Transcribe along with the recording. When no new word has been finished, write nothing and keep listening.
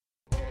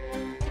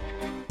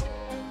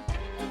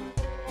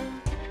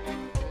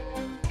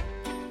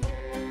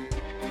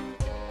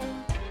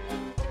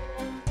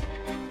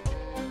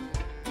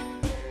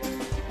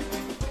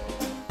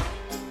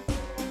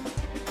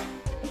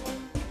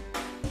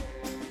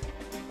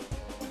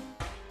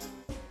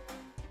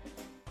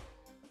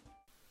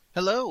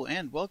Hello,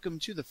 and welcome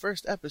to the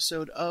first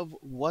episode of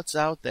What's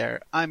Out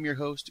There. I'm your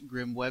host,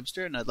 Grim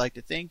Webster, and I'd like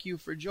to thank you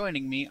for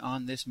joining me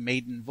on this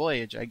maiden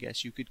voyage, I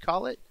guess you could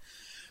call it.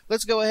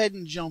 Let's go ahead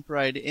and jump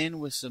right in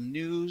with some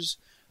news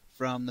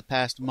from the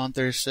past month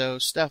or so,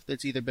 stuff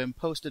that's either been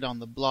posted on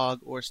the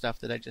blog or stuff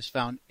that I just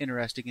found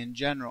interesting in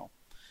general.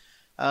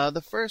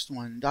 The first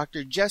one,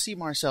 Dr. Jesse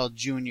Marcel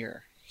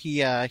Jr. He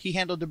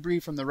handled debris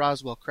from the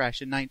Roswell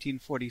crash in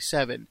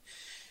 1947.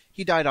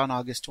 He died on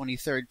August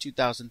 23,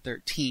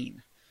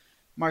 2013.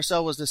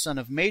 Marcel was the son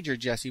of Major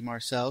Jesse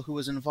Marcel, who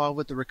was involved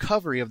with the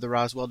recovery of the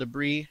Roswell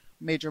debris.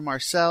 Major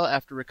Marcel,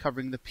 after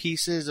recovering the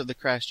pieces of the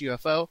crashed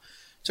UFO,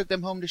 took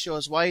them home to show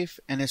his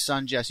wife and his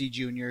son Jesse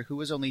Jr., who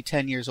was only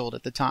 10 years old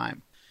at the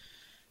time.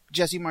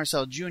 Jesse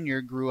Marcel Jr.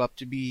 grew up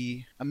to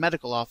be a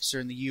medical officer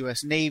in the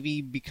U.S.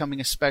 Navy,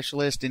 becoming a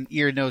specialist in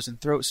ear, nose, and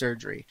throat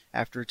surgery.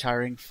 After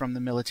retiring from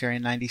the military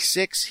in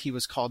 1996, he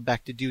was called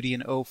back to duty in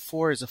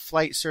 2004 as a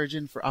flight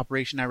surgeon for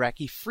Operation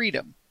Iraqi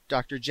Freedom.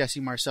 Dr. Jesse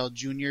Marcel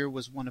Jr.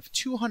 was one of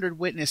 200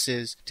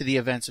 witnesses to the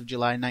events of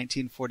July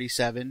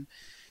 1947,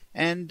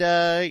 and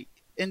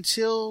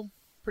until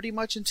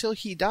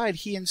he died,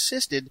 he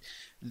insisted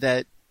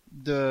that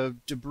the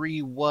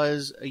debris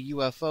was a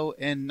UFO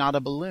and not a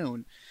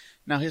balloon.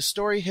 Now, his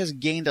story has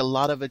gained a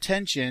lot of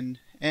attention,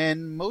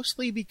 and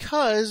mostly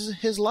because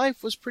his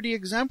life was pretty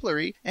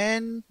exemplary,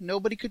 and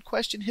nobody could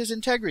question his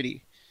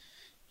integrity.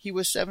 He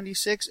was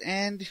 76,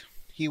 and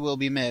he will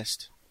be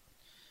missed.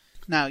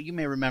 Now, you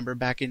may remember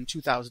back in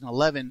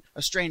 2011,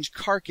 a strange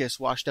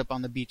carcass washed up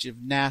on the beach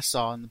of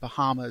Nassau in the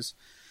Bahamas.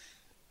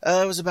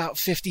 It was about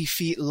 50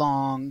 feet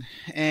long,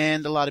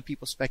 and a lot of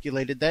people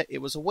speculated that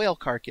it was a whale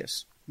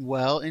carcass.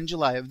 Well, in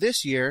July of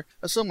this year,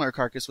 a similar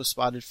carcass was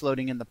spotted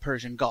floating in the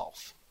Persian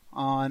Gulf.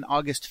 On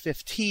August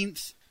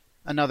 15th,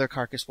 another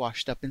carcass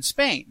washed up in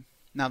Spain.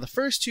 Now, the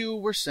first two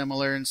were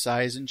similar in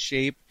size and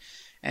shape,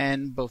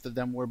 and both of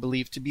them were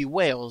believed to be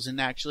whales. And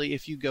actually,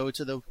 if you go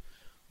to the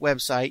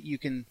website, you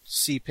can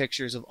see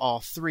pictures of all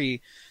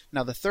three.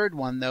 Now, the third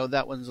one, though,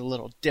 that one's a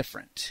little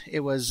different.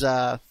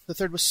 The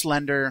third was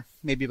slender,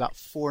 maybe about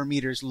 4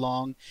 meters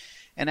long,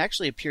 and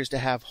actually appears to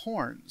have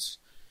horns.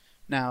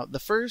 Now, the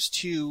first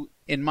two,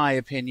 in my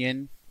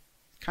opinion,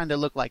 kind of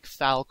look like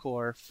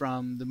Falkor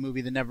from the movie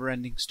The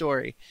Neverending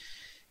Story.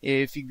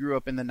 If you grew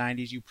up in the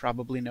 90s, you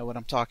probably know what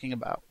I'm talking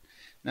about.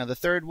 Now, the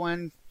third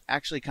one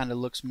actually kind of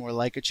looks more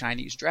like a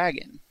Chinese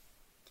dragon.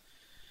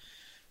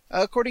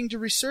 According to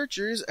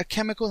researchers, a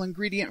chemical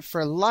ingredient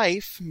for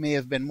life may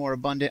have been more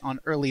abundant on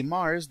early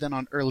Mars than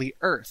on early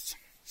Earth.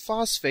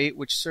 Phosphate,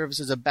 which serves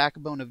as a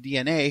backbone of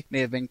DNA, may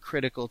have been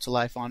critical to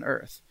life on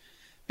Earth.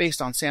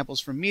 Based on samples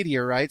from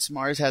meteorites,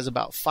 Mars has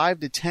about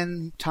 5 to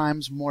 10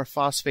 times more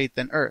phosphate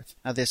than Earth.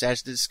 Now, this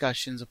adds to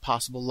discussions of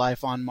possible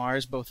life on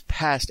Mars, both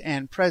past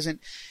and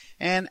present,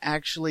 and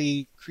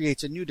actually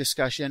creates a new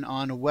discussion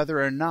on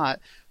whether or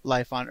not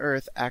life on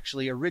Earth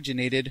actually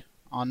originated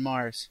on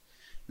Mars.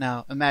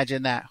 Now,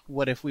 imagine that.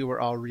 What if we were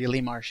all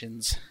really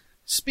Martians?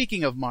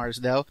 Speaking of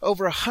Mars, though,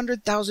 over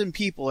 100,000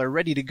 people are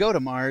ready to go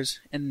to Mars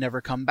and never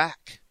come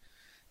back.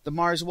 The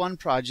Mars One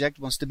project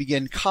wants to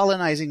begin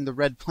colonizing the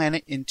red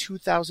planet in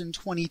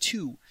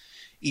 2022.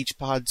 Each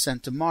pod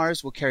sent to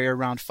Mars will carry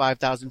around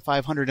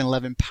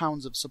 5,511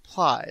 pounds of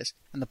supplies,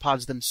 and the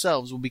pods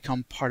themselves will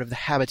become part of the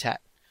habitat.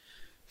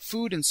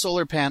 Food and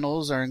solar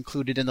panels are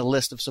included in the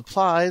list of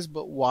supplies,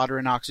 but water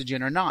and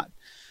oxygen are not.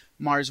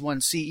 Mars One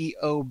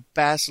CEO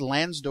Bas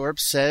Lansdorp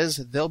says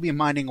they'll be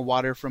mining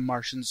water from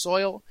Martian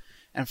soil,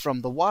 and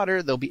from the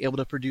water they'll be able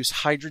to produce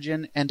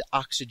hydrogen and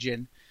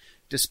oxygen.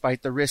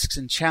 Despite the risks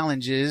and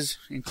challenges,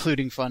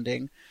 including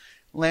funding,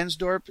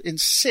 Lansdorp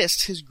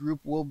insists his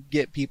group will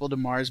get people to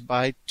Mars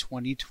by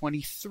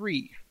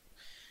 2023.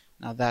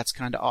 Now that's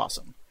kind of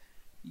awesome.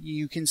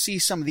 You can see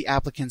some of the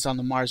applicants on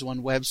the Mars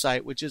One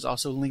website, which is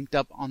also linked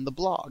up on the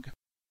blog.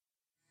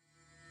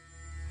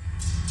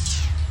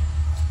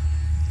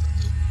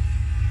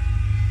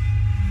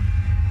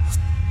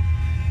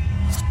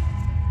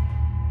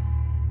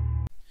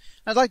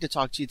 I'd like to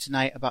talk to you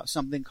tonight about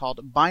something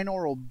called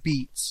binaural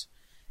beats,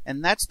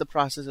 and that's the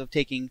process of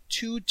taking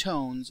two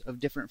tones of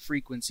different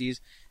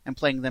frequencies and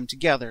playing them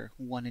together,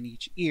 one in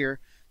each ear,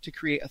 to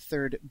create a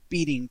third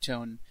beating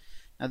tone.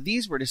 Now,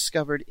 these were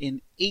discovered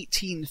in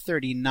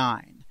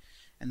 1839,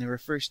 and they were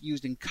first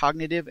used in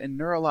cognitive and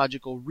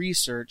neurological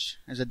research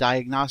as a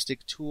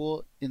diagnostic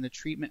tool in the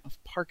treatment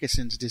of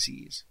Parkinson's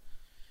disease.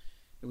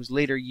 It was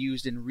later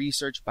used in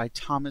research by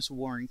Thomas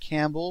Warren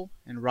Campbell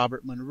and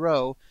Robert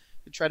Monroe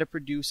to try to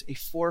produce a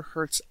 4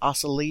 Hz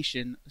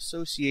oscillation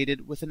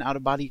associated with an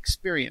out-of-body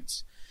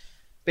experience.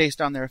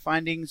 Based on their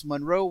findings,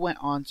 Monroe went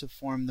on to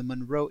form the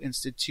Monroe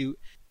Institute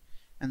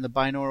and the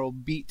binaural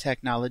beat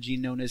technology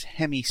known as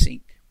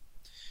HemiSync.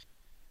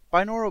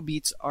 Binaural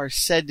beats are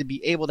said to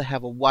be able to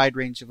have a wide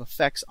range of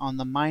effects on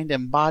the mind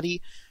and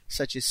body,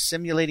 such as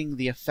simulating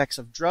the effects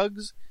of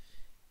drugs,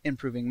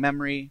 improving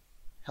memory,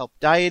 help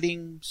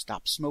dieting,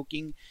 stop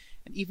smoking,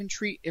 and even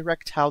treat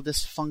erectile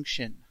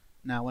dysfunction.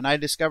 Now, when I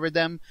discovered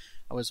them,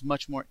 I was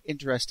much more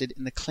interested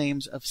in the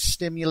claims of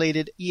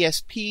stimulated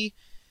ESP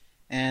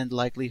and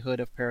likelihood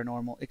of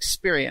paranormal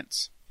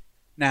experience.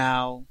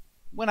 Now,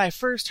 when I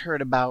first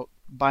heard about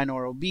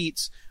binaural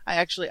beats,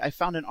 I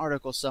found an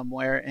article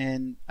somewhere,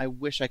 and I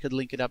wish I could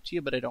link it up to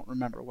you, but I don't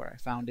remember where I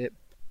found it.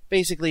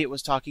 Basically, it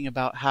was talking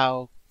about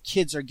how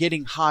kids are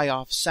getting high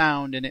off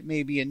sound, and it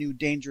may be a new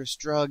dangerous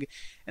drug,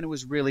 and it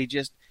was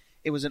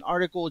an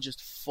article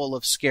just full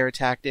of scare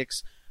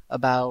tactics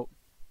about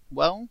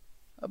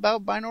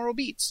binaural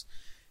beats.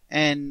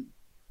 And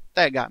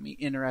that got me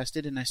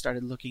interested, and I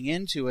started looking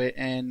into it,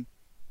 and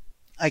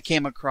I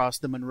came across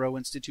the Monroe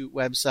Institute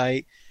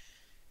website,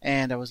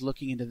 and I was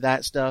looking into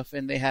that stuff,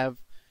 and they have,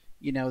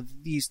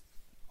 these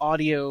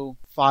audio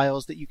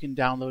files that you can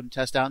download and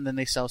test out, and then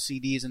they sell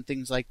CDs and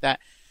things like that.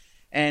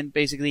 And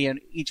basically,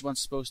 each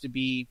one's supposed to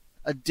be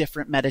a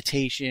different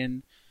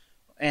meditation,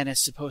 and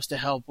it's supposed to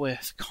help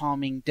with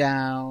calming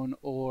down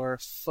or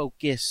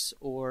focus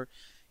or,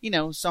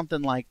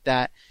 something like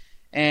that.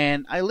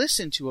 And I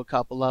listened to a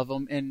couple of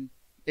them, and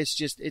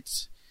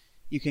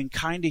you can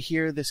kind of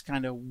hear this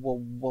kind of whoa,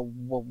 whoa,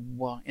 whoa,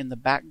 whoa in the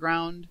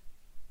background,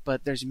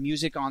 but there's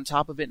music on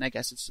top of it, and I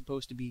guess it's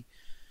supposed to be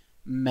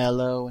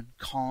mellow and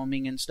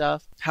calming and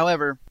stuff.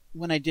 However,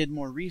 when I did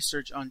more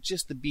research on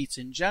just the beats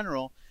in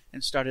general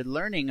and started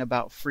learning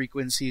about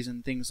frequencies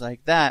and things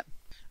like that,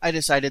 I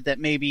decided that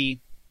maybe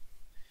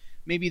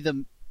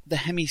the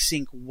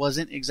Hemisync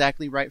wasn't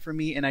exactly right for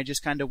me, and I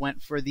just kind of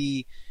went for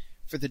the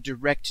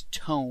direct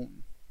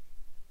tone,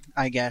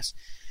 I guess.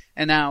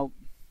 And now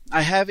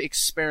I have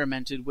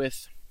experimented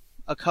with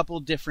a couple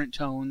different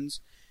tones,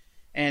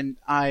 and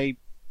I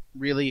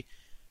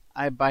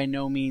by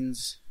no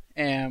means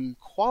am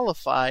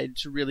qualified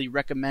to really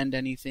recommend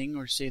anything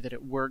or say that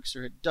it works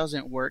or it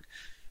doesn't work.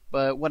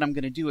 But what I'm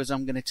going to do is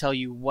I'm going to tell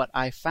you what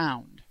I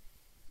found.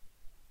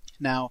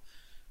 Now,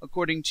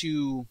 according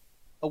to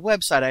a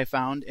website I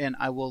found, and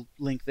I will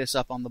link this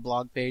up on the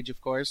blog page,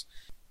 of course,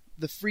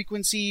 the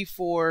frequency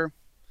for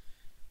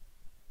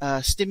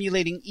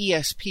stimulating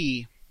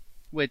ESP,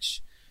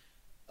 which,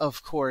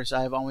 of course,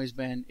 I've always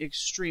been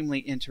extremely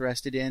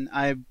interested in.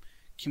 I'm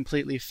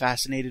completely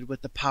fascinated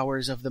with the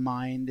powers of the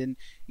mind and,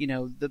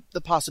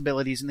 the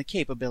possibilities and the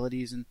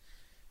capabilities and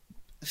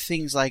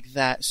things like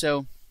that.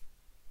 So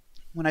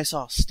when I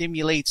saw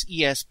stimulates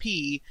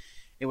ESP,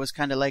 it was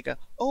kind of like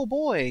oh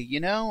boy,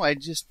 I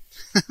just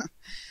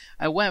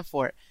I went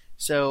for it.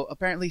 So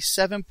apparently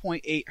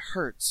 7.8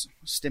 hertz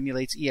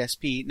stimulates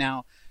ESP.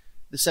 Now,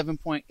 the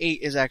 7.8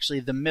 is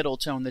actually the middle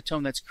tone, the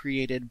tone that's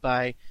created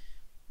by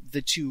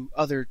the two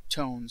other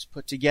tones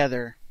put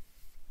together.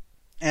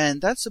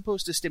 And that's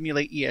supposed to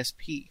stimulate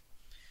ESP.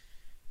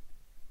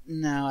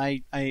 Now,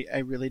 I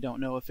really don't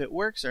know if it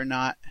works or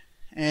not.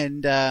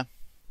 And I'll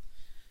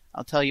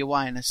tell you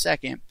why in a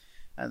second.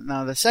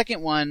 Now, the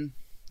second one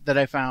that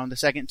I found, the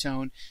second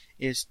tone,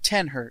 is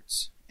 10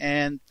 hertz.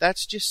 And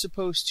that's just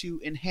supposed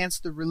to enhance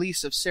the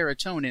release of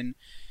serotonin.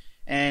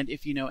 And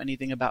if you know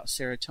anything about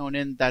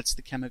serotonin, that's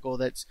the chemical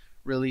that's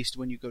released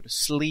when you go to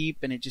sleep,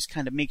 and it just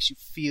kind of makes you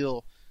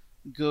feel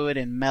good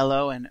and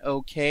mellow and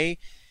okay.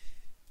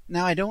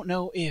 Now, I don't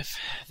know if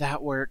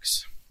that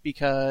works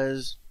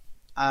because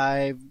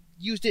I've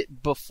used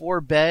it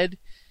before bed,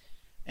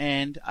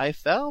 and I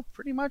fell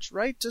pretty much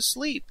right to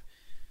sleep.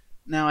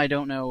 Now, I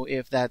don't know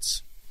if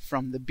that's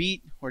from the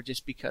beat or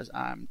just because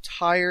I'm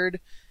tired.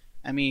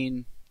 I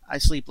mean, I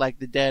sleep like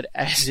the dead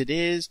as it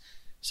is,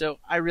 so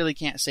I really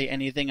can't say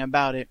anything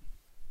about it.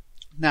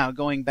 Now,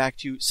 going back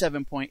to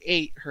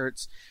 7.8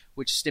 hertz,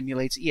 which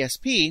stimulates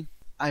ESP,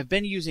 I've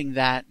been using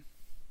that,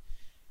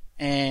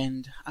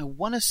 and I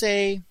want to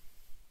say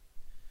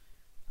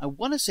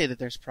that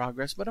there's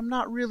progress, but I'm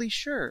not really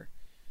sure.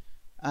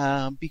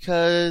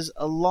 Because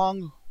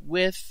along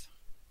with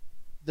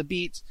the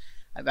beats,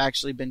 I've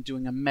actually been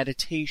doing a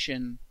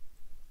meditation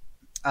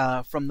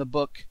from the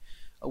book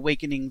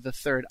Awakening the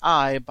Third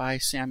Eye by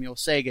Samuel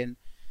Sagan.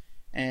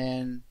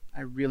 And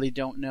I really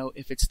don't know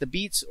if it's the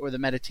beats or the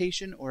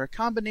meditation or a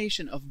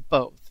combination of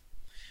both.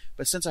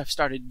 But since I've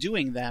started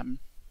doing them,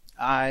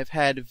 I've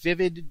had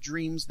vivid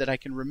dreams that I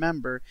can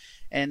remember,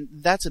 and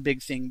that's a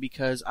big thing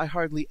because I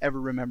hardly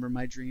ever remember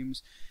my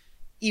dreams.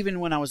 Even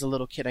when I was a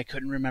little kid, I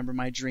couldn't remember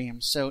my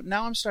dreams. So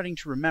now I'm starting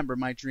to remember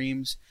my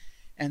dreams,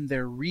 and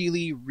they're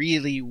really,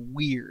 really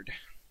weird.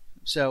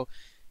 So,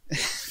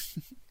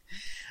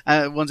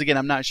 once again,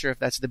 I'm not sure if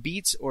that's the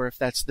beats or if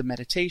that's the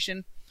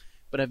meditation,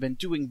 but I've been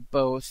doing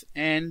both,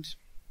 and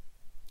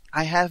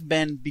I have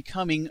been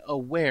becoming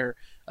aware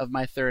of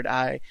my third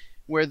eye.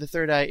 Where the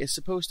third eye is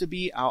supposed to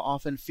be, I'll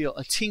often feel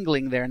a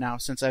tingling there now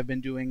since I've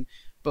been doing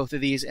both of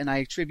these, and I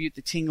attribute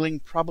the tingling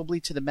probably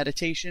to the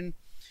meditation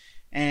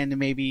and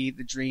maybe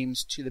the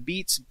dreams to the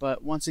beats,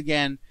 but once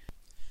again,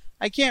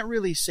 I can't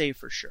really say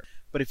for sure.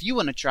 But if you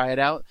want to try it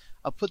out,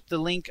 I'll put the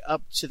link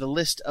up to the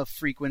list of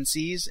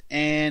frequencies,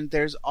 and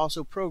there's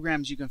also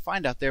programs you can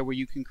find out there where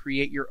you can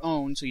create your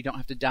own so you don't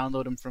have to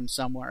download them from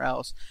somewhere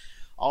else.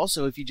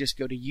 Also, if you just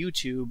go to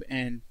YouTube,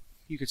 and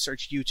you could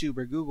search YouTube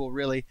or Google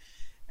really,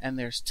 and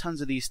there's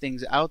tons of these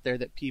things out there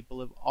that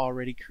people have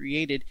already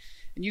created,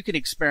 and you can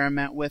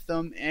experiment with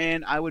them,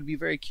 and I would be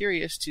very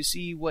curious to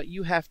see what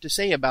you have to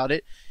say about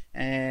it,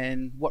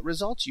 and what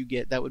results you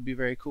get. That would be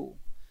very cool.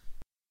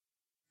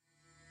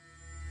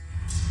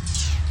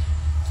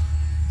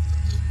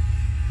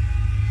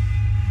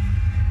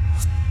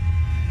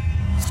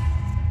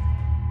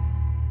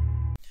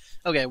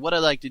 Okay, what I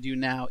like to do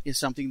now is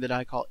something that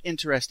I call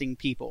interesting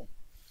people.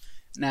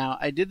 Now,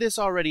 I did this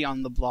already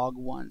on the blog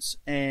once,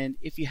 and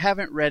if you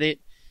haven't read it,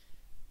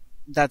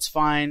 that's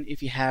fine.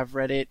 If you have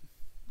read it,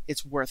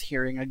 it's worth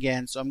hearing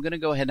again. So I'm going to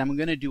go ahead and I'm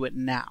going to do it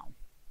now.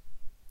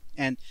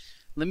 And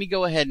let me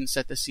go ahead and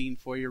set the scene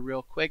for you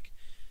real quick.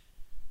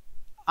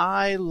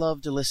 I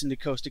love to listen to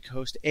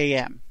Coast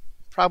AM,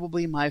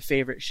 probably my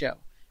favorite show.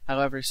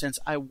 However, since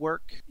I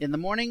work in the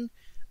morning,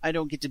 I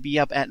don't get to be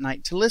up at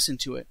night to listen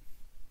to it.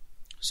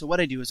 So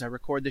what I do is I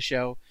record the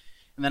show,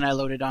 and then I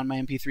load it on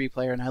my MP3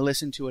 player, and I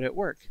listen to it at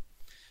work.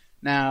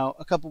 Now,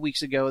 a couple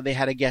weeks ago, they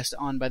had a guest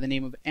on by the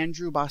name of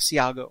Andrew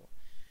Basiago.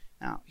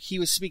 Now, he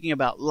was speaking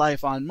about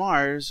life on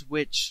Mars,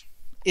 which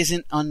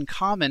isn't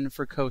uncommon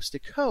for Coast to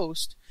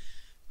Coast,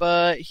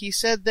 but he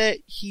said that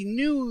he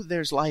knew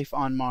there's life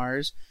on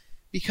Mars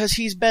because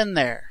he's been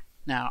there.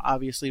 Now,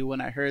 obviously,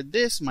 when I heard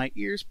this, my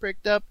ears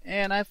pricked up,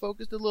 and I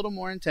focused a little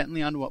more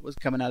intently on what was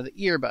coming out of the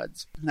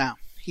earbuds. Now,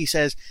 he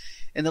says,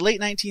 in the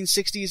late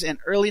 1960s and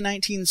early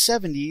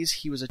 1970s,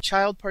 he was a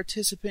child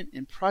participant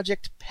in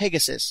Project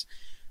Pegasus.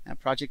 Now,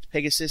 Project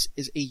Pegasus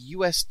is a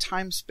U.S.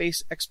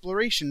 time-space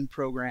exploration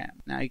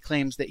program. Now, he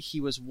claims that he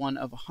was one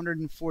of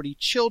 140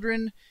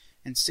 children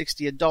and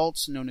 60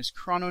 adults known as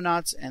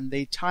chrononauts, and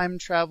they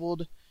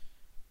time-traveled,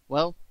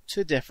 well,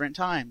 to different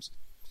times.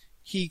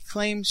 He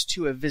claims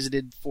to have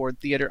visited Ford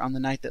Theater on the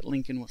night that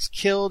Lincoln was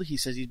killed. He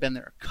says he's been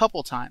there a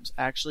couple times,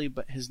 actually,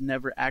 but has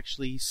never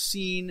actually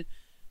seen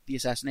the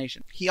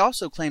assassination. He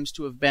also claims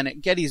to have been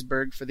at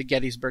Gettysburg for the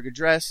Gettysburg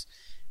Address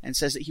and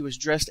says that he was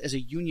dressed as a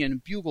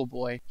Union bugle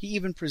boy. He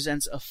even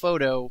presents a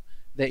photo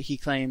that he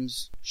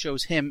claims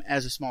shows him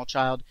as a small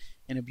child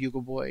in a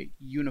bugle boy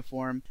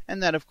uniform,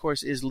 and that of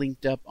course is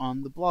linked up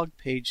on the blog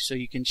page, so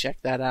you can check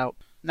that out.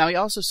 Now, he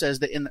also says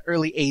that in the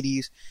early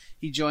 80s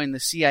he joined the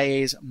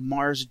CIA's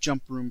Mars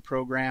Jump Room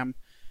program,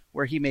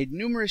 where he made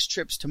numerous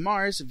trips to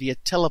Mars via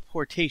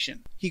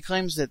teleportation. He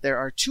claims that there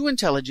are two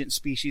intelligent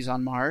species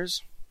on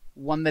Mars,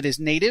 one that is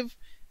native,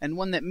 and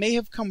one that may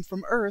have come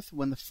from Earth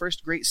when the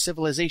first great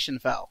civilization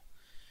fell.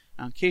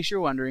 Now, in case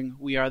you're wondering,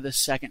 we are the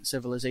second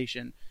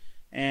civilization,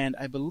 and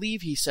I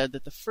believe he said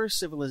that the first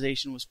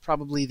civilization was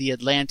probably the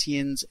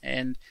Atlanteans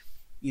and,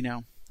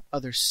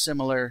 other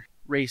similar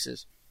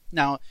races.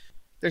 Now,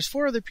 there's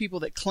 4 other people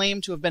that claim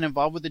to have been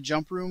involved with the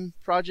Jump Room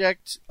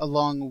project,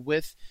 along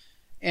with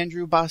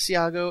Andrew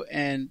Basiago,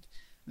 and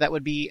that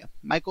would be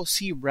Michael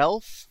C.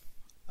 Relf,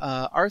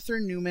 Arthur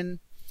Newman,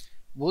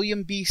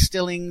 William B.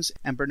 Stillings,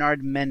 and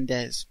Bernard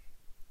Mendez.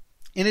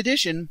 In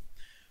addition,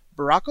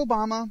 Barack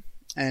Obama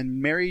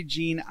and Mary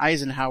Jean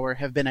Eisenhower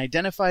have been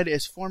identified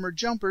as former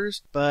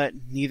jumpers, but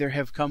neither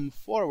have come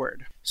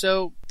forward.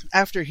 So,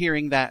 after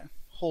hearing that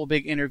whole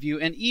big interview,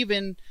 and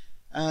even,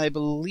 I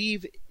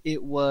believe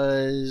it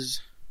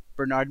was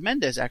Bernard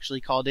Mendez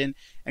actually called in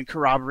and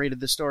corroborated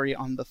the story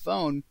on the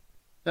phone.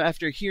 So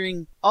after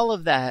hearing all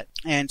of that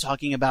and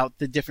talking about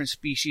the different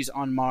species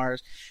on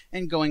Mars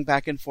and going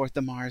back and forth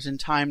to Mars and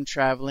time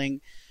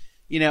traveling,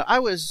 I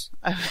was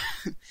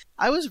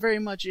very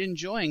much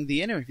enjoying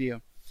the interview.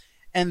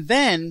 And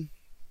then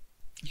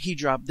he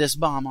dropped this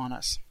bomb on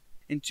us.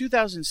 In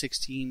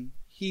 2016,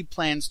 he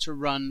plans to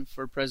run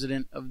for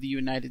President of the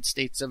United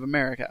States of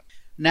America.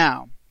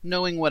 Now,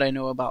 knowing what I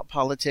know about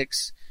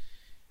politics,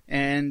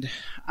 and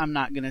I'm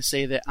not going to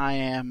say that I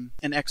am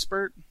an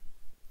expert,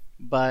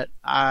 but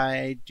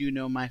I do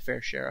know my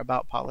fair share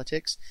about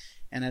politics,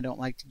 and I don't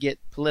like to get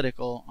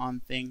political on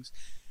things.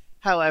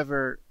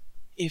 However,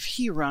 if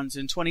he runs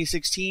in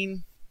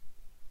 2016,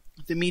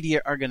 the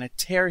media are going to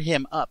tear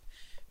him up,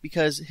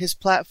 because his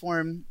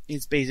platform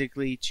is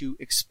basically to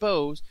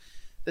expose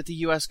that the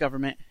U.S.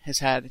 government has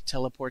had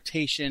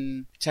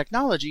teleportation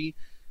technology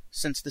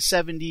since the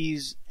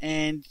 70s,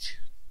 and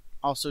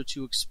also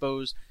to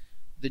expose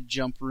the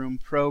Jump Room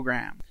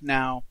program.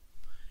 Now,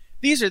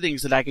 these are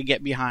things that I could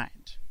get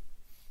behind.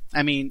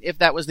 I mean, if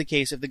that was the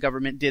case, if the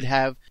government did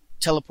have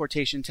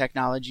teleportation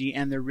technology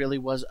and there really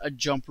was a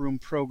Jump Room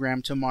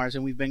program to Mars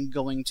and we've been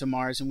going to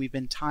Mars and we've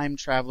been time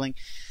traveling,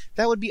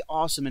 that would be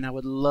awesome, and I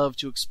would love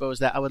to expose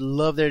that. I would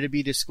love there to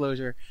be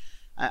disclosure.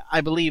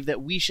 I believe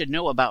that we should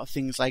know about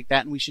things like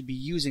that, and we should be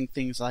using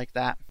things like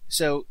that.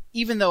 So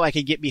even though I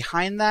could get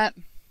behind that,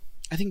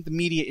 I think the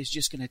media is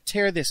just going to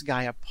tear this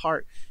guy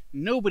apart.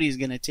 Nobody's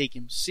going to take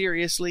him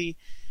seriously.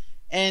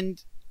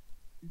 And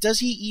does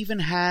he even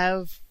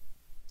have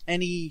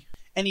any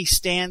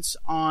stance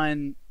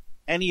on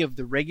any of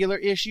the regular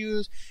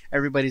issues?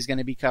 Everybody's going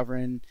to be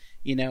covering,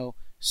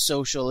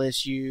 social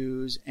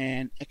issues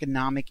and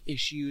economic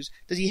issues.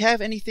 Does he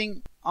have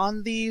anything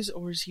on these,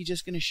 or is he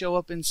just going to show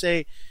up and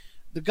say,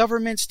 the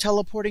government's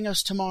teleporting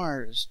us to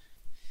Mars?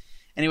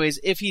 Anyways,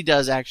 if he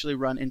does actually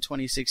run in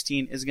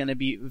 2016, it's going to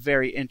be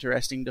very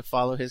interesting to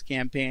follow his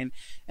campaign.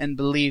 And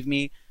believe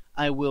me,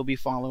 I will be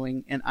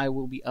following and I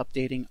will be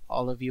updating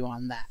all of you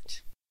on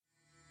that.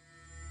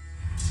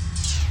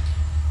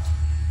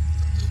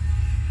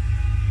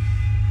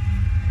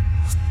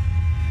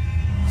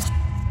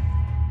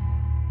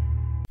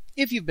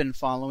 If you've been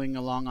following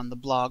along on the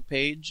blog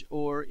page,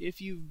 or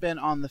if you've been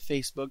on the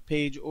Facebook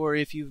page, or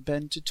if you've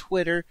been to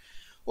Twitter,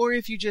 or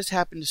if you just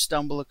happen to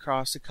stumble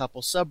across a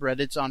couple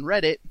subreddits on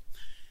Reddit,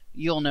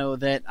 you'll know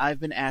that I've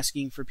been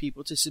asking for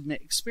people to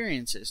submit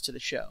experiences to the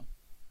show.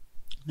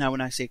 Now,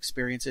 when I say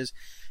experiences,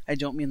 I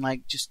don't mean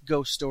like just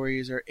ghost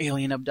stories or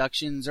alien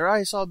abductions or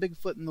I saw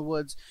Bigfoot in the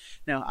woods.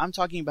 No, I'm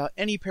talking about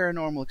any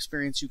paranormal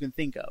experience you can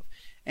think of.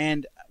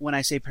 And when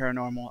I say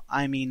paranormal,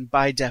 I mean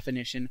by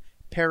definition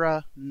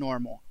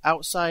paranormal,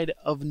 outside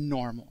of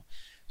normal.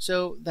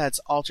 So that's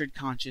altered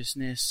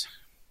consciousness,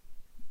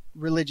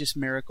 religious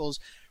miracles,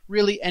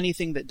 really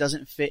anything that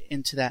doesn't fit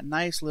into that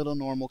nice little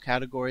normal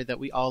category that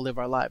we all live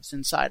our lives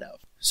inside of.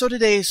 So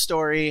today's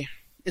story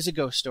is a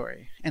ghost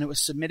story, and it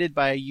was submitted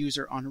by a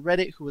user on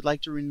Reddit who would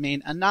like to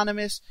remain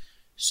anonymous,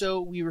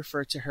 so we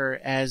refer to her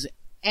as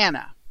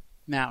Anna.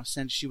 Now,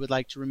 since she would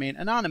like to remain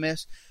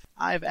anonymous,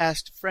 I've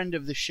asked friend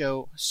of the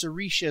show,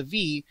 Sarisha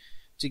V,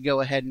 to go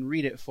ahead and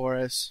read it for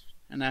us,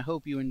 and I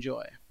hope you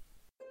enjoy.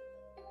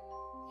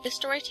 This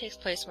story takes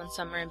place one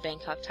summer in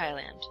Bangkok,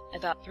 Thailand,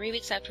 about 3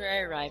 weeks after I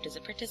arrived as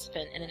a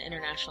participant in an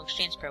international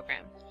exchange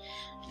program.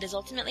 It is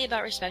ultimately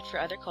about respect for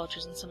other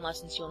cultures and some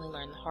lessons you only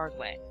learn the hard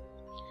way.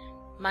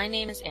 My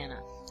name is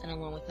Anna, and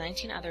along with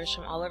 19 others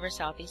from all over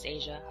Southeast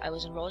Asia, I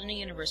was enrolled in a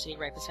university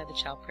right beside the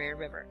Chao Phraya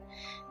River.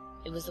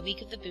 It was the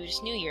week of the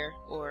Buddhist New Year,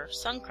 or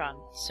Songkran,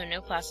 so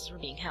no classes were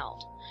being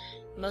held.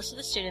 Most of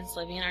the students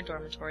living in our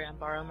dormitory on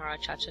Baromara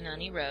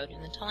Chachanani Road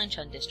in the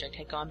Tolengchun district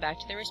had gone back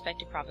to their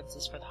respective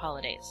provinces for the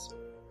holidays.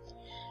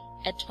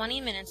 At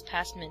 20 minutes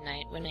past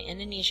midnight, when my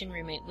Indonesian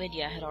roommate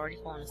Widya had already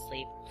fallen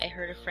asleep, I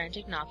heard a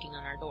frantic knocking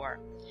on our door.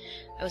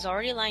 I was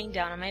already lying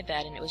down on my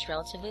bed and it was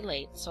relatively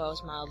late, so I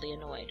was mildly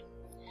annoyed.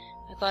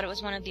 I thought it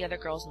was one of the other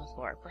girls on the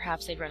floor.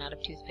 Perhaps they'd run out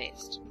of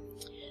toothpaste.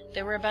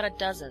 There were about a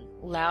dozen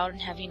loud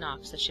and heavy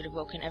knocks that should have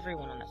woken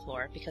everyone on the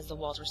floor because the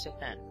walls were so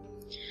thin.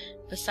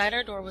 Beside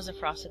our door was a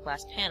frosted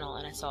glass panel,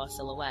 and I saw a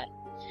silhouette.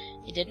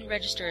 It didn't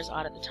register as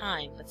odd at the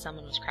time, but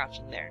someone was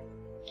crouching there.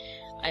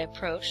 I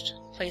approached,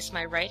 placed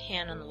my right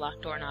hand on the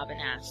locked doorknob,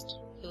 and asked,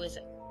 "Who is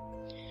it?"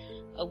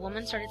 A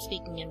woman started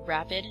speaking in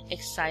rapid,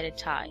 excited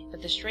Thai,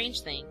 but the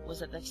strange thing was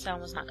that the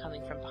sound was not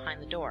coming from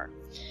behind the door.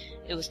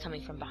 It was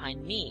coming from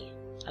behind me,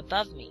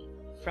 above me,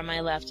 from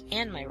my left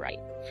and my right,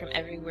 from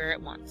everywhere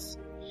at once.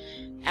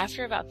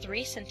 After about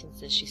 3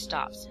 sentences she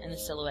stopped, and the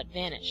silhouette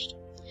vanished.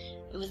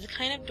 It was the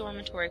kind of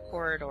dormitory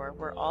corridor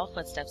where all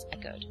footsteps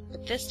echoed,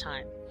 but this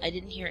time I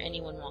didn't hear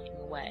anyone walking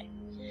away.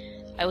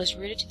 I was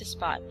rooted to the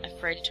spot,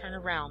 afraid to turn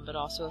around, but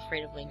also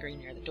afraid of lingering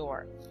near the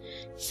door.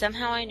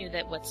 Somehow I knew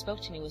that what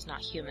spoke to me was not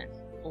human,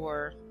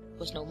 or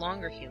was no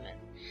longer human,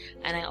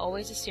 and I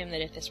always assumed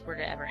that if this were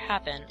to ever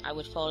happen, I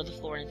would fall to the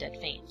floor in a dead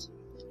faint.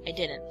 I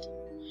didn't.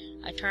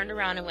 I turned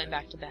around and went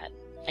back to bed.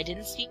 I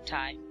didn't speak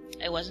Thai.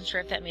 I wasn't sure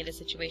if that made the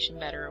situation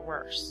better or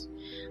worse.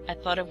 I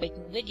thought of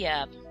waking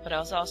Widya up, but I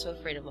was also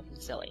afraid of looking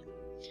silly.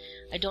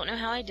 I don't know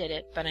how I did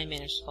it, but I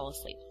managed to fall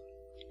asleep.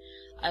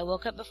 I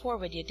woke up before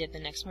Widya did the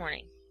next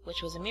morning,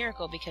 which was a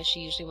miracle because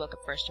she usually woke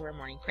up first to her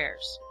morning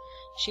prayers.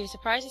 She was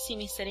surprised to see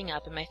me sitting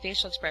up, and my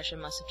facial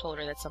expression must have told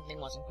her that something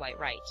wasn't quite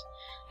right.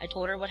 I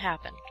told her what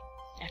happened.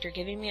 After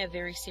giving me a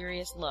very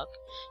serious look,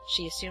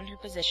 she assumed her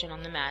position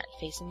on the mat,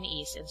 facing the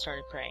east, and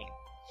started praying.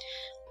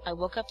 I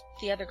woke up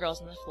the other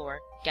girls on the floor,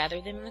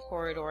 gathered them in the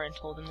corridor, and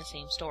told them the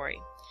same story.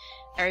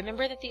 I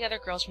remember that the other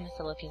girls from the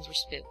Philippines were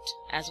spooked,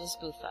 as was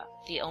Butha,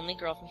 the only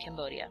girl from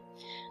Cambodia.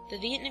 The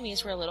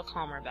Vietnamese were a little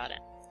calmer about it.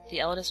 The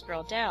eldest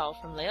girl,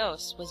 Dao, from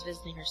Laos, was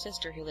visiting her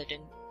sister who lived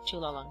in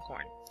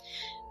Chulalongkorn.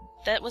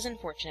 That was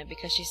unfortunate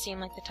because she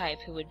seemed like the type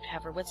who would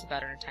have her wits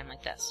about her in a time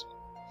like this.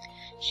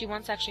 She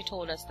once actually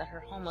told us that her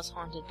home was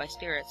haunted by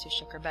spirits who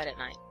shook her bed at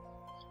night.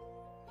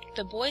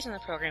 The boys in the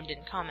program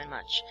didn't comment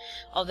much,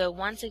 although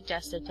one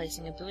suggested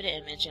placing a Buddha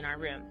image in our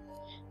room.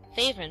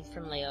 Thaven,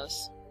 from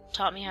Laos,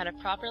 taught me how to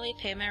properly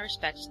pay my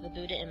respects to the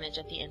Buddha image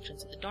at the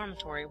entrance of the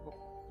dormitory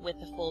with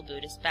a full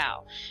Buddhist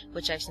bow,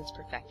 which I've since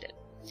perfected.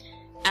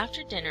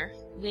 After dinner,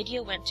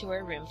 Widya went to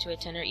her room to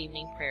attend her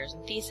evening prayers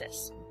and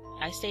thesis.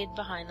 I stayed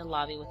behind the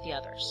lobby with the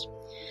others.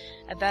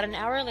 About an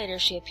hour later,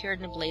 she appeared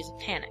in a blaze of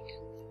panic.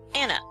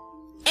 "Anna!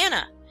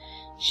 Anna!"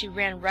 She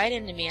ran right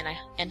into me,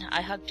 and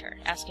I hugged her,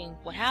 asking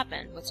what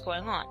happened, what's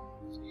going on.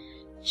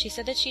 She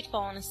said that she'd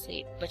fallen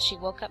asleep, but she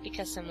woke up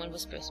because someone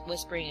was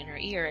whispering in her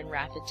ear in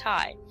rapid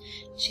Thai.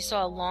 She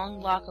saw a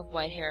long lock of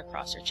white hair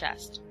across her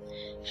chest.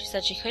 She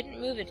said she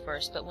couldn't move at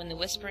first, but when the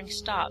whispering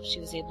stopped,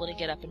 she was able to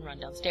get up and run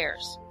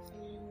downstairs.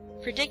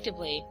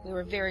 Predictably, we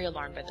were very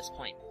alarmed by this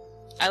point.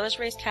 I was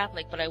raised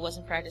Catholic, but I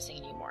wasn't practicing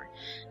anymore.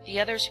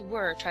 The others who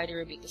were tried to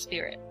rebuke the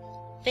spirit.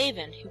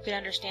 Thaven, who could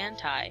understand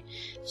Thai,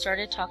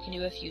 started talking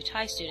to a few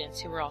Thai students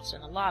who were also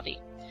in the lobby.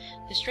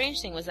 The strange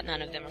thing was that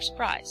none of them were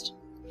surprised.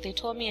 They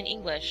told me in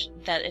English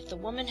that if the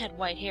woman had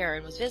white hair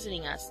and was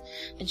visiting us,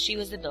 then she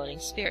was the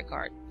building's spirit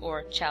guard,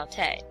 or Chow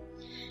Te.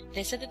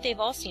 They said that they've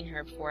all seen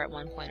her before at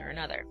one point or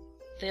another.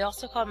 They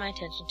also called my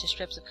attention to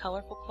strips of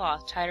colorful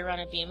cloth tied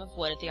around a beam of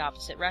wood at the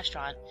opposite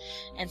restaurant,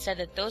 and said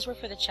that those were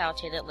for the Chow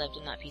Te that lived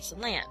in that piece of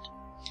land.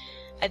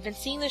 I'd been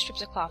seeing those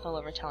strips of cloth all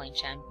over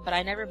Tellingchen, but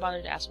I never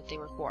bothered to ask what they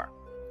were for.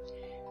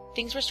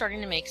 Things were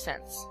starting to make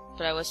sense,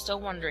 but I was still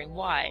wondering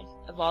why,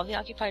 of all the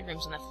occupied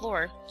rooms on the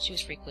floor, she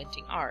was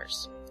frequenting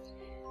ours.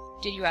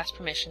 "Did you ask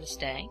permission to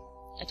stay?"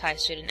 a Thai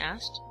student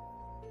asked.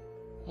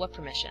 "What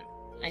permission?"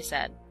 I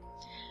said.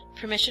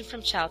 "Permission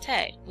from Chow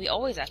Tai. We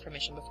always ask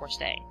permission before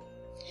staying."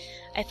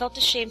 I felt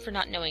ashamed for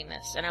not knowing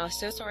this, and I was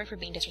so sorry for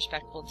being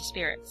disrespectful to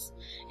spirits.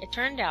 It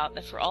turned out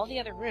that for all the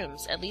other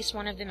rooms, at least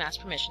one of them asked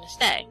permission to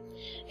stay.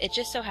 It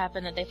just so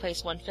happened that they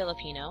placed one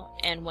Filipino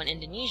and one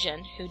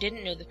Indonesian, who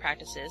didn't know the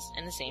practices,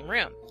 in the same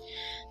room.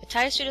 The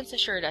Thai students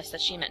assured us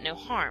that she meant no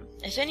harm.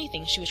 If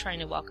anything, she was trying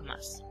to welcome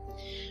us.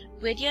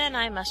 Widya and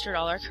I mustered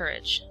all our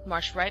courage,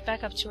 marched right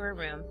back up to her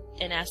room,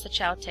 and asked the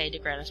Chow Tai to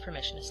grant us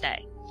permission to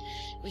stay.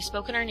 We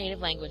spoke in our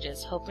native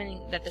languages,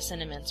 hoping that the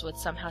sentiments would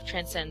somehow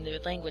transcend the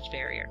language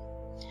barrier.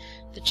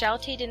 The Chow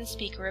Tai didn't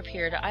speak or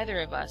appear to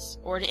either of us,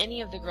 or to any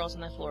of the girls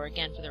on the floor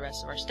again for the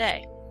rest of our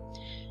stay.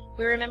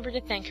 We remembered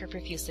to thank her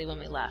profusely when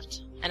we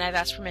left, and I've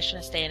asked permission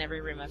to stay in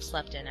every room I've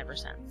slept in ever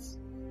since.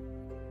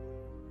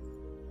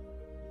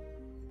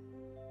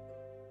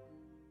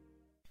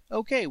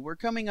 Okay, we're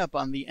coming up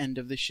on the end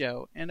of the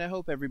show, and I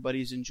hope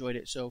everybody's enjoyed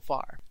it so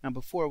far. Now,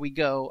 before we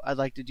go, I'd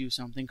like to do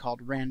something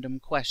called random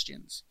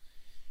questions.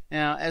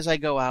 Now, as I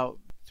go out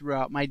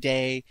throughout my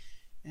day,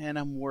 and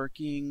I'm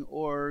working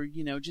or,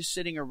 just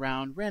sitting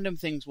around, random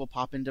things will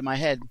pop into my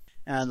head.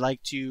 And I'd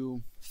like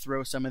to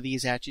throw some of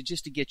these at you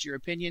just to get your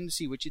opinion,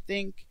 see what you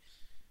think.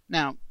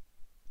 Now,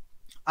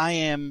 I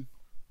am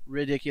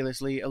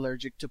ridiculously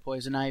allergic to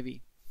poison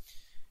ivy.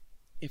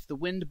 If the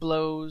wind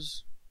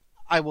blows,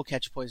 I will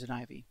catch poison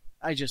ivy.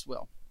 I just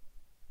will.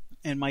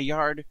 And my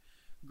yard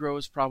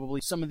grows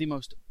probably some of the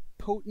most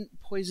potent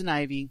poison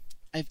ivy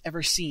I've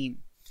ever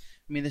seen.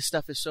 I mean, this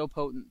stuff is so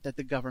potent that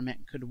the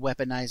government could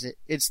weaponize it.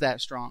 It's that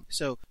strong.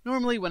 So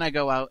normally when I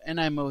go out and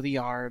I mow the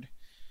yard,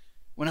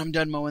 when I'm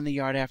done mowing the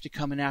yard, I have to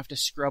come and I have to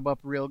scrub up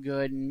real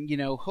good. And,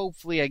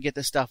 hopefully I get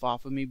the stuff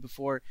off of me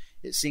before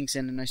it sinks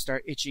in and I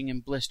start itching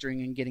and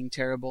blistering and getting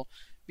terrible.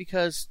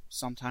 Because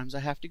sometimes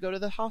I have to go to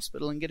the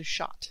hospital and get a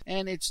shot.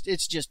 And it's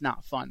just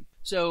not fun.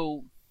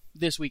 So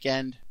this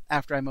weekend,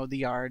 after I mowed the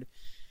yard,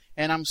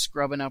 and I'm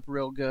scrubbing up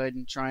real good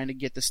and trying to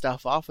get the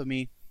stuff off of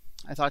me,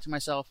 I thought to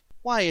myself,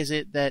 why is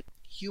it that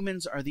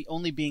humans are the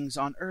only beings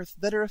on Earth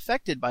that are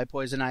affected by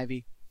poison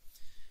ivy?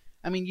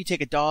 I mean, you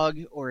take a dog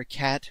or a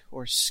cat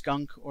or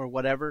skunk or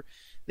whatever,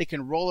 they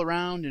can roll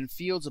around in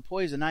fields of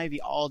poison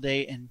ivy all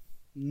day and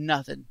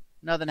nothing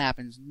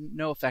happens,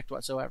 no effect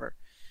whatsoever.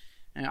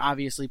 And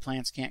obviously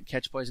plants can't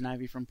catch poison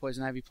ivy from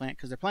poison ivy plant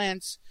because they're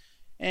plants,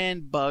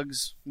 and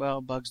bugs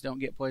don't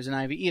get poison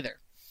ivy either.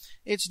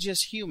 It's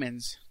just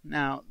humans.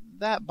 Now,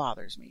 that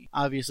bothers me,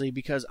 obviously,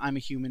 because I'm a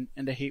human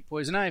and I hate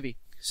poison ivy.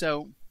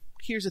 So,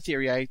 here's a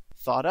theory I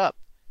thought up.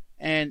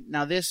 And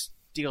now this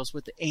deals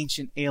with the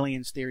ancient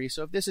aliens theory.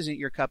 So if this isn't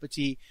your cup of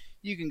tea,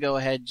 you can go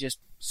ahead, just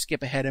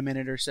skip ahead a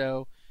minute or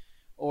so.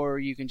 Or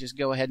you can just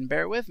go ahead and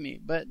bear with me.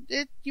 But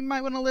you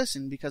might want to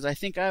listen because I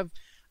think I've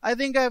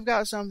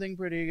got something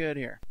pretty good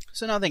here.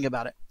 So now think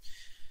about it.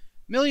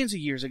 Millions of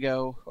years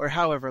ago, or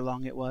however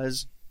long it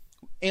was,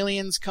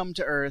 aliens come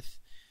to Earth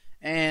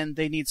and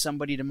they need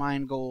somebody to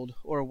mine gold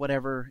or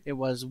whatever it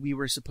was we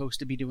were supposed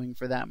to be doing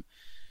for them.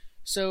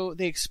 So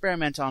they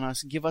experiment on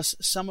us, give us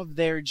some of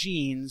their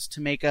genes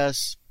to make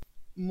us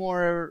a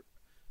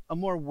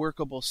more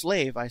workable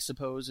slave, I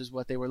suppose, is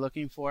what they were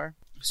looking for.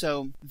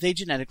 So they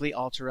genetically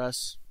alter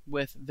us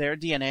with their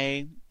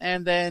DNA,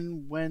 and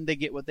then when they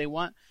get what they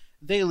want,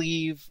 they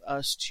leave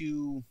us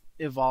to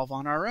evolve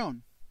on our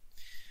own.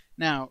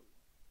 Now,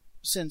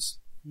 since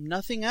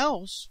nothing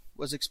else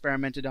was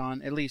experimented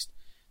on, at least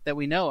that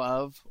we know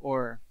of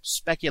or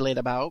speculate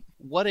about,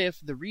 what if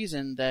the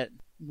reason that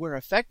we're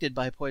affected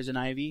by poison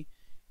ivy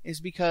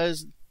is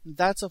because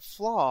that's a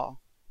flaw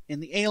in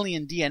the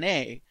alien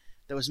DNA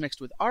that was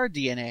mixed with our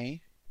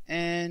DNA,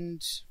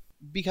 and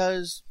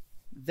because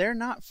they're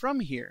not from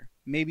here.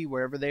 Maybe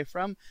wherever they're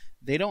from,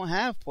 they don't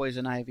have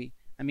poison ivy.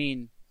 I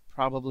mean,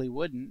 probably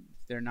wouldn't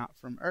if they're not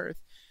from Earth.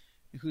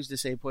 Who's to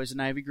say poison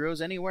ivy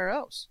grows anywhere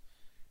else?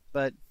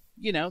 But,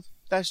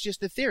 that's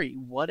just a theory.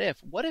 What if?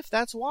 What if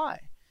that's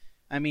why?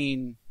 I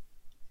mean,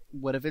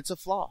 what if it's a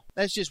flaw?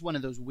 That's just one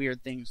of those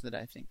weird things that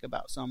I think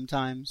about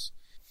sometimes.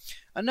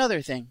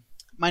 Another thing,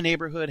 my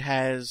neighborhood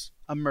has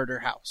a murder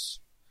house.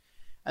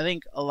 I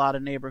think a lot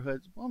of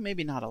neighborhoods, well,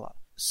 maybe not a lot.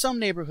 Some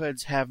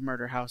neighborhoods have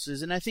murder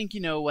houses, and I think you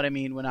know what I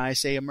mean when I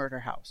say a murder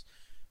house.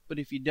 But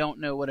if you don't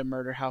know what a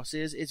murder house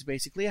is, it's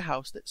basically a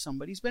house that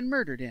somebody's been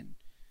murdered in.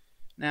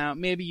 Now,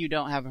 maybe you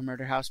don't have a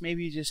murder house.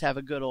 Maybe you just have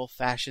a good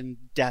old-fashioned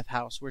death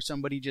house where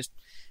somebody just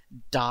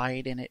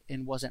died in it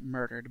and wasn't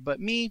murdered. But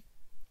me,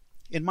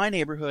 in my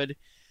neighborhood,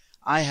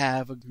 I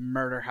have a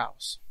murder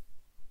house.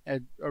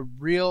 A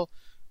real,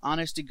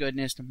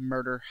 honest-to-goodness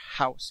murder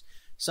house.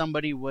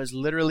 Somebody was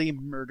literally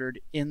murdered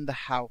in the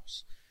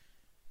house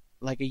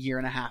like a year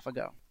and a half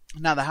ago.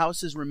 Now, the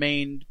house has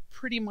remained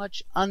pretty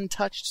much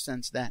untouched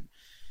since then.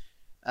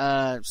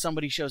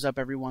 Somebody shows up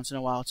every once in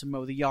a while to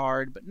mow the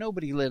yard, but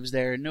nobody lives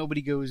there.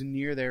 Nobody goes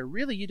near there.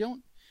 Really, you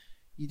don't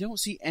you don't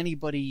see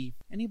anybody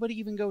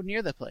even go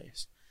near the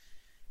place.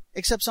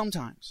 Except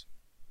sometimes.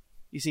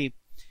 You see,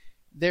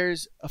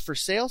 there's a for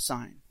sale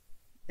sign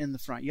in the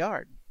front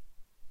yard.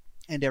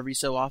 And every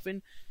so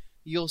often,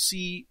 you'll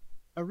see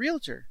a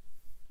realtor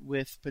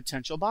with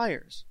potential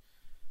buyers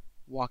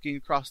walking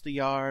across the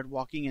yard,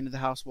 walking into the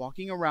house,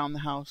 walking around the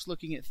house,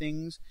 looking at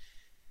things.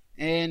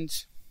 And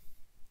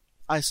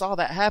I saw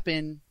that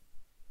happen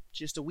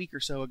just a week or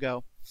so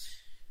ago.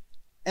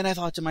 And I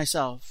thought to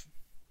myself,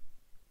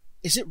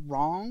 is it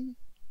wrong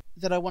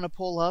that I want to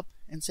pull up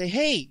and say,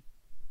 hey,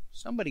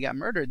 somebody got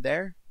murdered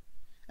there?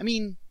 I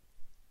mean,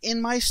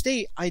 in my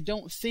state, I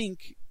don't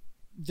think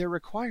they're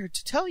required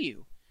to tell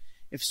you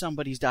if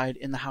somebody's died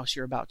in the house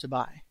you're about to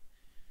buy.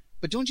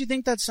 But don't you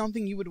think that's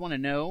something you would want to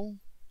know?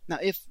 Now,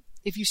 if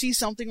you see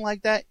something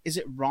like that, is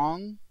it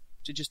wrong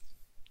to just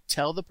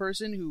tell the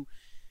person who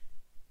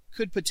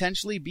could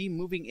potentially be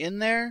moving in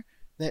there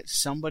that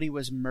somebody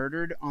was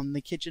murdered on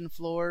the kitchen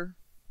floor?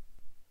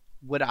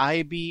 Would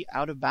I be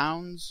out of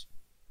bounds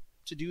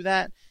to do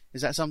that?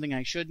 Is that something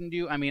I shouldn't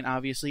do? I mean,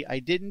 obviously I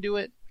didn't do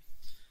it,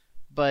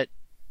 but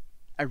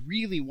I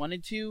really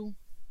wanted to.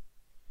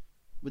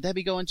 Would that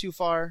be going too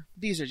far?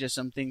 These are just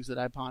some things that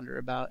I ponder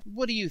about.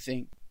 What do you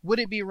think? Would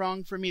it be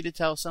wrong for me to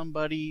tell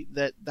somebody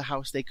that the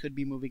house they could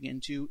be moving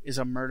into is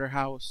a murder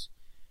house?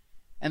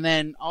 And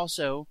then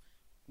also,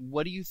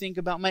 what do you think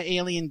about my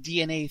alien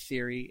DNA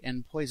theory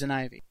and poison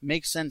ivy?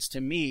 Makes sense to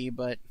me,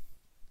 but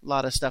a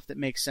lot of stuff that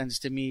makes sense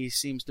to me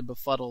seems to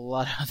befuddle a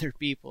lot of other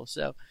people.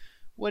 So,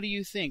 what do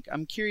you think?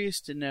 I'm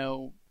curious to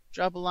know.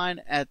 Drop a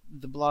line at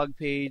the blog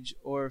page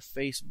or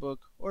Facebook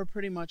or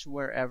pretty much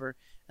wherever,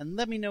 and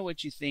let me know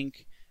what you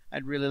think.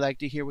 I'd really like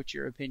to hear what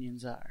your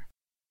opinions are.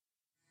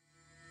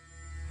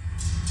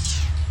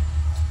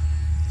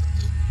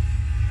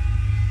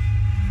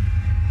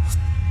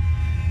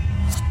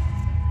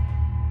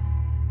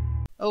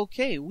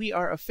 Okay, we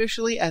are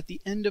officially at the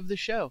end of the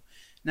show.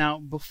 Now,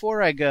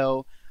 before I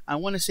go, I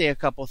want to say a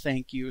couple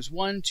thank yous.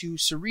 One, to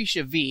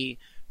Sarisha V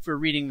for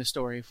reading the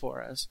story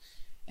for us.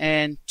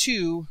 And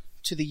two,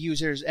 to the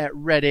users at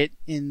Reddit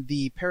in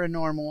the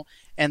Paranormal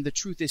and The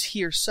Truth Is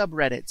Here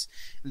subreddits.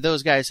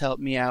 Those guys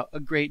helped me out a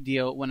great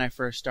deal when I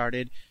first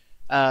started,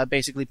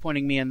 basically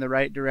pointing me in the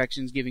right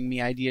directions, giving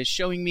me ideas,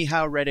 showing me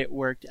how Reddit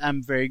worked.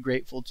 I'm very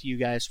grateful to you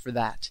guys for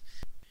that.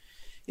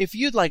 If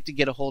you'd like to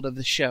get a hold of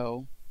the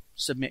show,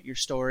 submit your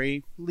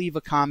story, leave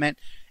a comment,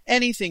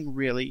 anything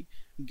really,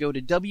 go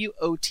to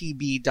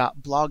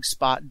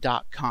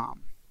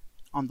wotb.blogspot.com.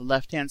 On the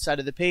left-hand side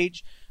of the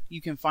page,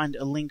 you can find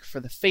a link for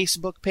the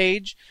Facebook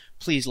page.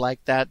 Please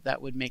like that.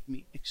 That would make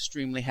me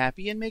extremely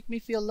happy and make me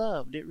feel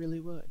loved. It really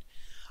would.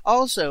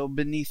 Also,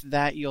 beneath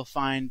that, you'll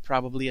find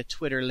probably a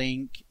Twitter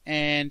link,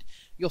 and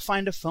you'll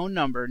find a phone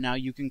number. Now,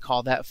 you can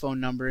call that phone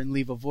number and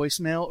leave a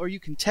voicemail, or you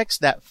can text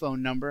that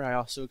phone number. I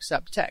also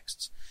accept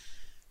texts.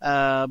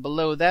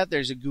 Below that,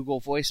 there's a Google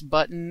Voice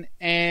button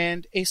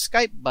and a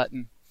Skype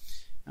button.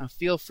 Now,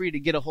 feel free to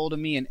get a hold of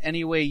me in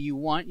any way you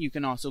want. You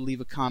can also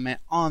leave a comment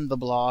on the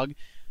blog.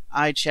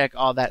 I check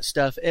all that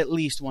stuff at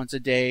least once a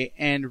day,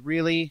 and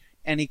really,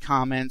 any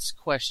comments,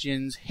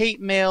 questions,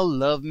 hate mail,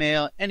 love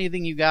mail,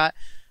 anything you got,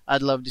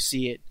 I'd love to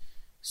see it.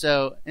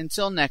 So,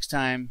 until next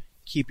time,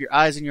 keep your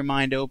eyes and your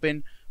mind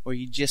open, or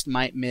you just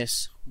might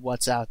miss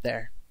what's out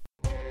there.